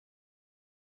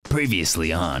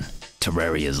Previously on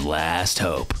Terraria's Last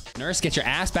Hope. Nurse, get your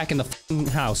ass back in the f***ing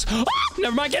house.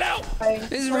 Never mind, get out!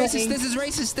 This is racist, this is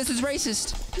racist, this is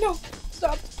racist. No,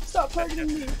 stop targeting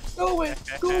me. Go away,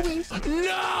 go away.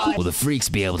 No! Will the freaks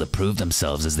be able to prove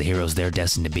themselves as the heroes they're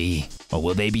destined to be? Or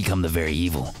will they become the very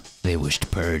evil they wish to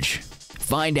purge?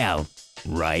 Find out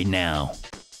right now.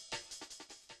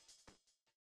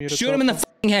 Shoot him in the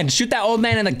f***ing head. Shoot that old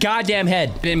man in the goddamn head.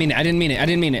 I didn't mean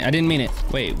it.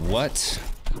 Wait, what?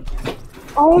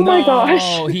 Oh my gosh.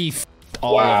 Oh, he f***ed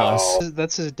all of us.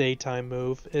 That's his daytime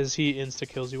move, is he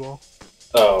insta-kills you all.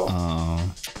 Oh.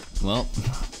 Oh. Well,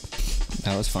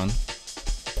 that was fun.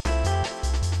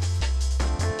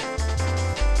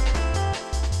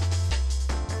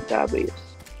 W's.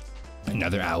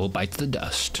 Another owl bites the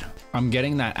dust. I'm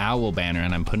getting that owl banner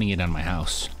and I'm putting it on my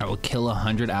house. I will kill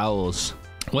 100 owls.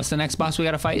 What's the next boss we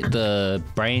gotta fight? The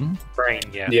brain? Brain,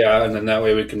 yeah. Yeah, and then that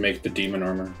way we can make the demon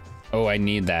armor. Oh, I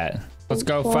need that. Let's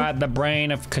go fight the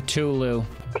brain of Cthulhu.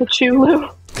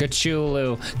 Cthulhu.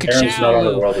 Cthulhu. Aaron's not on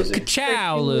the world, is he?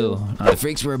 Cthulhu. The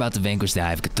freaks were about to vanquish the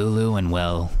Eye of Cthulhu, and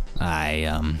well, I,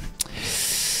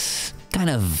 kind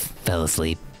of fell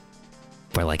asleep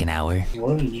for like an hour.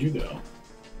 Where did you go?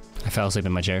 I fell asleep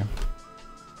in my chair.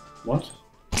 What?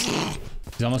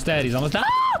 He's almost dead. He's almost dead.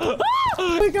 Oh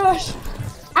my gosh.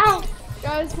 Ow!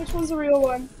 Guys, which one's the real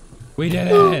one? We did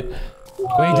it.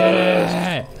 We did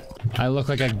it. I look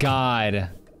like a god.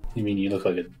 You mean you look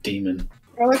like a demon?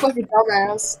 I look like a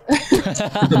dumbass.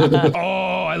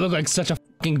 Oh, I look like such a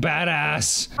fucking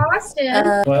badass. Austin,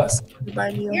 What?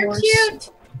 you're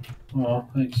cute. Oh,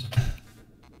 thanks.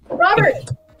 Robert,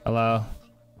 Hello.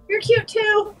 you're cute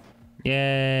too.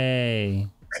 Yay.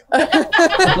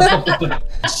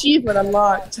 Achievement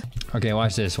unlocked. Okay,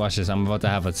 watch this. Watch this. I'm about to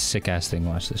have a sick ass thing.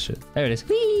 Watch this shit. There it is.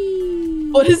 Whee!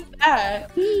 What is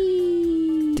that?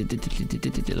 Look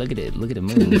at it. Look at it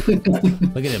move.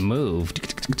 Look at it move.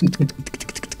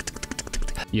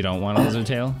 You don't want a lizard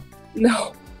tail?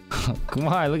 No. Come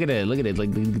on, look at it. Look at it. Like.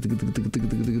 No.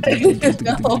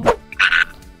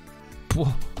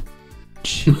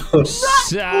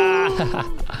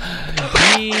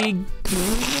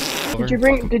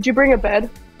 Did you bring a bed?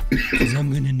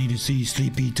 I'm gonna need to see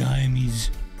sleepy timies.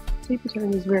 Sleepy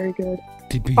time is very good.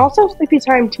 Sleepy. Also, sleepy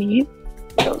time tea.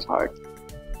 That was hard.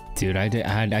 Dude, I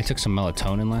took some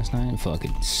melatonin last night and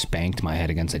fucking spanked my head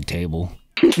against a table.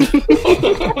 Wow.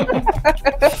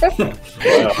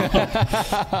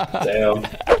 Damn.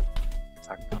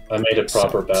 I made a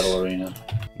proper battle arena.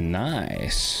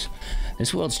 Nice.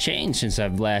 This world's changed since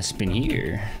I've last been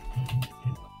here.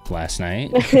 Last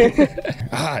night.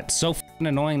 It's so f***ing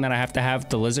annoying that I have to have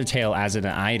the lizard tail as an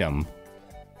item.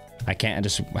 I can't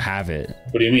just have it.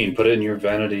 What do you mean? Put it in your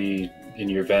vanity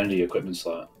equipment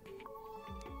slot.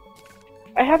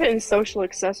 I have it in social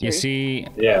accessories. You see,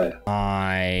 Yeah.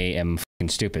 I am f***ing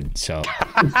stupid, so.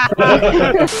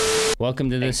 Welcome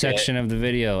to this section of the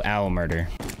video, owl murder.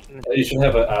 You should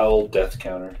have an owl death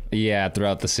counter. Yeah,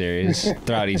 throughout the series,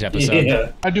 throughout each episode.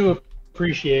 Yeah. I do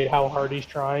appreciate how hard he's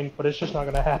trying, but it's just not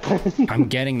gonna happen. I'm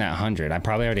getting that 100. I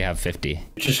probably already have 50. You're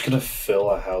just gonna fill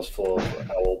a house full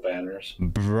of owl banners.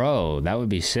 Bro, that would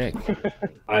be sick.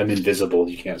 I'm invisible.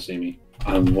 You can't see me.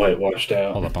 I'm whitewashed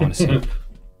out. Hold up, I want to see.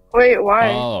 Wait, why?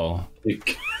 Oh.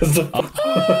 Because of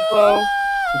Whoa.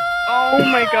 Oh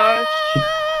my gosh.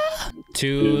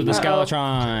 To the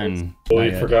Skeletron.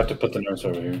 we forgot to put the nurse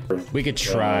over here. We could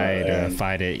try to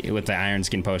fight it with the iron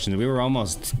skin potions. We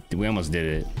almost did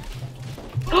it.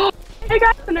 Hey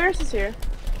guys, the nurse is here.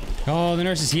 Oh, the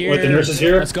nurse is here. Wait, the nurse is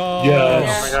here? Let's go. Yes.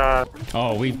 Oh my god.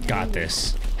 Oh, we got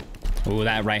this. Oh,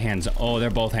 that right hand's. Oh, they're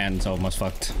both hands almost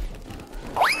fucked.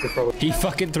 He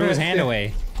fucking threw his hand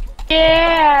away.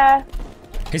 Yeah.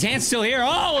 His hand's still here. Oh,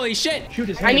 holy shit. Shoot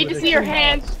his I hand need with to a see your tree.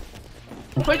 hands.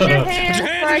 Put your hands, Put your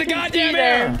hands where I in the can goddamn see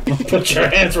air. them. Put your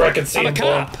hands where I can see I'm a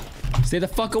them. cop. Stay the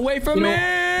fuck away from me.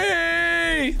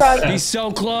 He's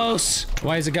so close.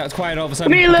 Why is it got quiet all of a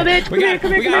sudden? Come here, little bitch. We got it.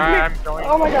 Come here, We got it. I'm going.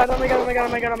 Oh my god, oh my god, oh my god,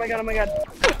 oh my god, oh my god, oh my god.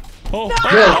 Oh, No,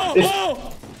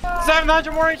 oh, oh,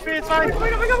 700 more HP, it's fine. Oh my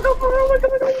god, oh my god, oh my god, oh my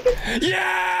god, oh my god.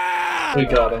 yeah! We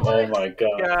got him. Oh my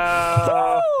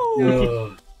god.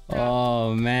 Ugh.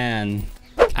 Oh, man.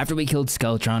 After we killed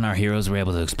Skeletron, our heroes were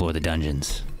able to explore the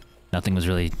dungeons. Nothing was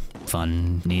really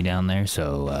funny down there,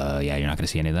 so yeah, you're not gonna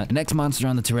see any of that. The next monster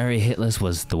on the Terraria hit list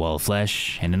was the Wall of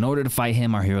Flesh, and in order to fight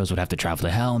him, our heroes would have to travel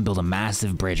to hell and build a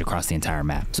massive bridge across the entire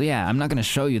map. So yeah, I'm not gonna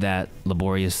show you that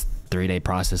laborious 3-day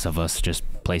process of us just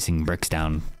placing bricks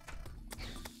down.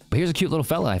 But here's a cute little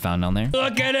fella I found down there.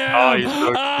 Look at him! Oh, he's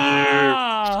so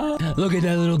Ah! Look at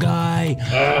that little guy.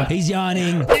 He's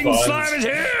yawning. King Slime is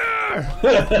here!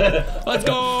 Let's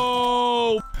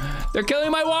go! They're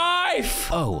killing my wife!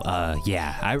 Oh,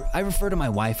 yeah. I refer to my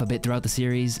wife a bit throughout the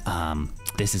series.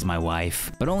 This is my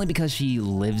wife, but only because she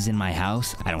lives in my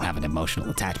house. I don't have an emotional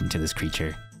attachment to this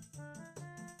creature.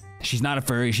 She's not a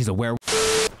furry, she's a werewolf.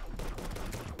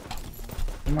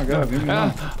 Oh my god, leave me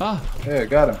alone. Yeah,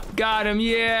 got him. Got him,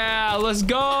 yeah! Let's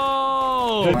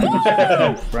go!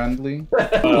 Friendly.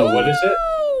 What is it?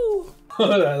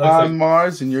 I'm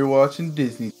Mars and you're watching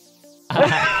Disney. I'm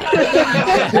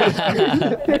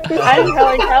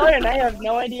Helen Keller and I have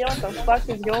no idea what the fuck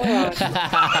is going on.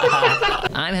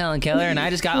 I'm Helen Keller and I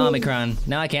just got Omicron.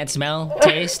 Now I can't smell,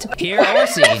 taste, hear, or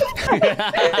see.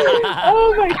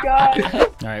 Oh my god.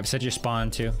 Alright, set your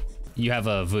spawn too. You have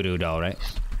a voodoo doll, right?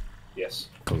 Yes.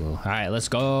 Cool. Alright, let's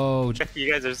go. You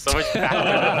guys are so much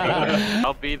faster.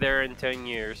 I'll be there in 10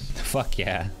 years. Fuck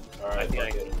yeah. Alright,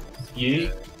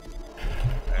 Yeet.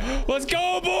 Let's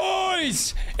go,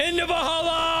 boys! Into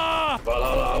Valhalla!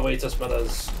 Valhalla awaits us,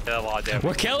 brothers.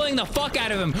 We're killing the fuck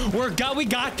out of him. We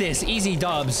got this. Easy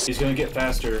dubs. He's gonna get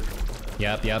faster.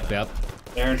 Yep.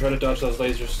 Aaron, try to dodge those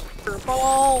lasers.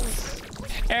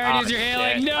 Aaron, use your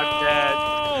healing. No!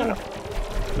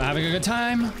 Not having a good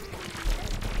time.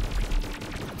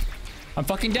 I'm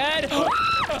fucking dead.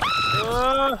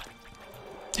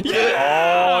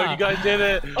 Yeah! Oh, you guys did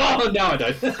it. Oh, now I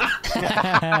died.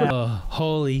 Oh,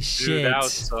 holy shit. Dude, that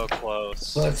was so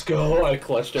close. Let's go. I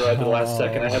clutched it right at the last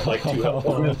second. I had like 2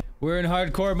 health. We're in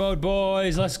hardcore mode,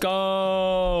 boys. Let's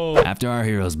go. After our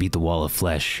heroes beat the wall of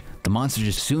flesh, the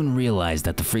monsters soon realized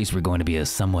that the freaks were going to be a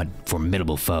somewhat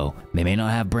formidable foe. They may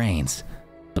not have brains,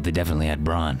 but they definitely had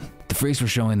brawn. The freaks were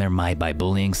showing their might by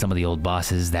bullying some of the old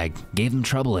bosses that gave them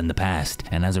trouble in the past,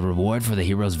 and as a reward for the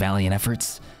heroes' valiant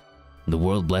efforts, the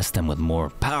world blessed them with more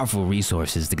powerful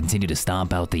resources to continue to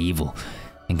stomp out the evil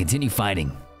and continue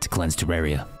fighting to cleanse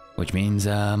Terraria. Which means,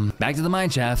 back to the mine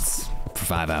shafts for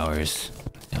 5 hours.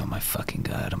 Oh my fucking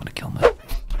god, I'm gonna kill my...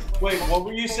 Wait, what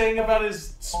were you saying about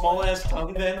his small ass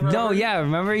tongue then? Robert? No, yeah,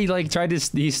 remember he like tried to,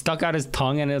 he stuck out his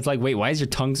tongue and it's like, wait, why is your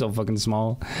tongue so fucking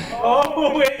small?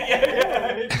 Oh, wait, yeah.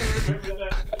 I remember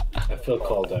that. I feel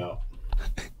called out.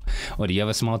 What, do you have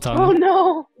a small tongue? Oh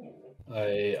no.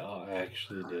 I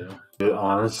actually do. Dude,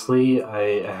 honestly,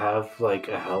 I have like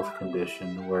a health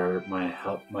condition where my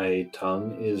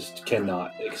tongue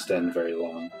cannot extend very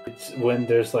long. It's when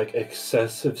there's like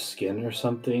excessive skin or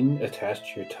something attached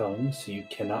to your tongue, so you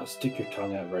cannot stick your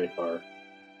tongue out very far.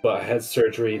 But I had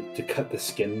surgery to cut the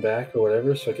skin back or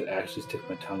whatever, so I could actually stick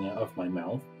my tongue out of my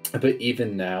mouth. But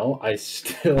even now, I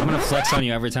still... I'm gonna flex on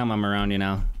you every time I'm around you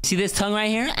now. See this tongue right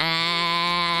here?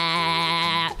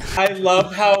 I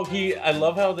love how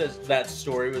that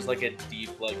story was like a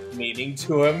deep like meaning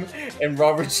to him, and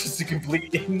Robert's just a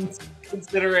complete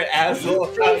inconsiderate asshole.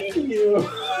 Thank you.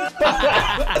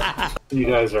 You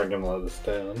guys aren't gonna let us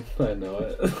down. I know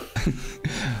it.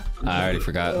 I already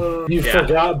forgot. You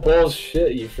forgot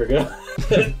bullshit. You forgot.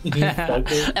 You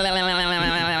fucker.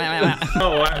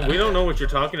 No, we don't know what you're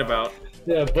talking about.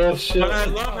 Yeah, bullshit. But I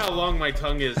love how long my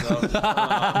tongue is, though.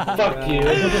 Fuck you.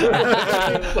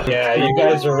 Yeah, you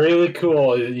guys are really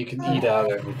cool. You can eat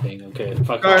out everything. Okay,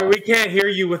 fuck off. Alright, we can't hear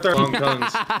you with our long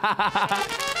tongues.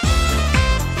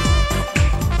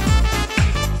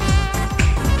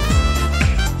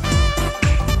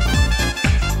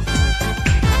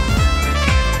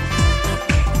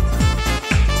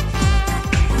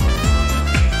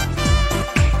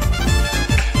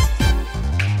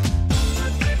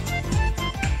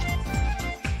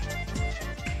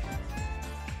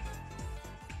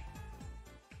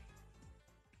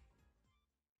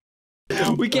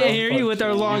 We can't hear you with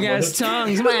our long ass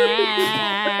tongues. Fuck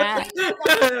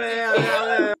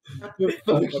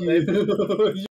you.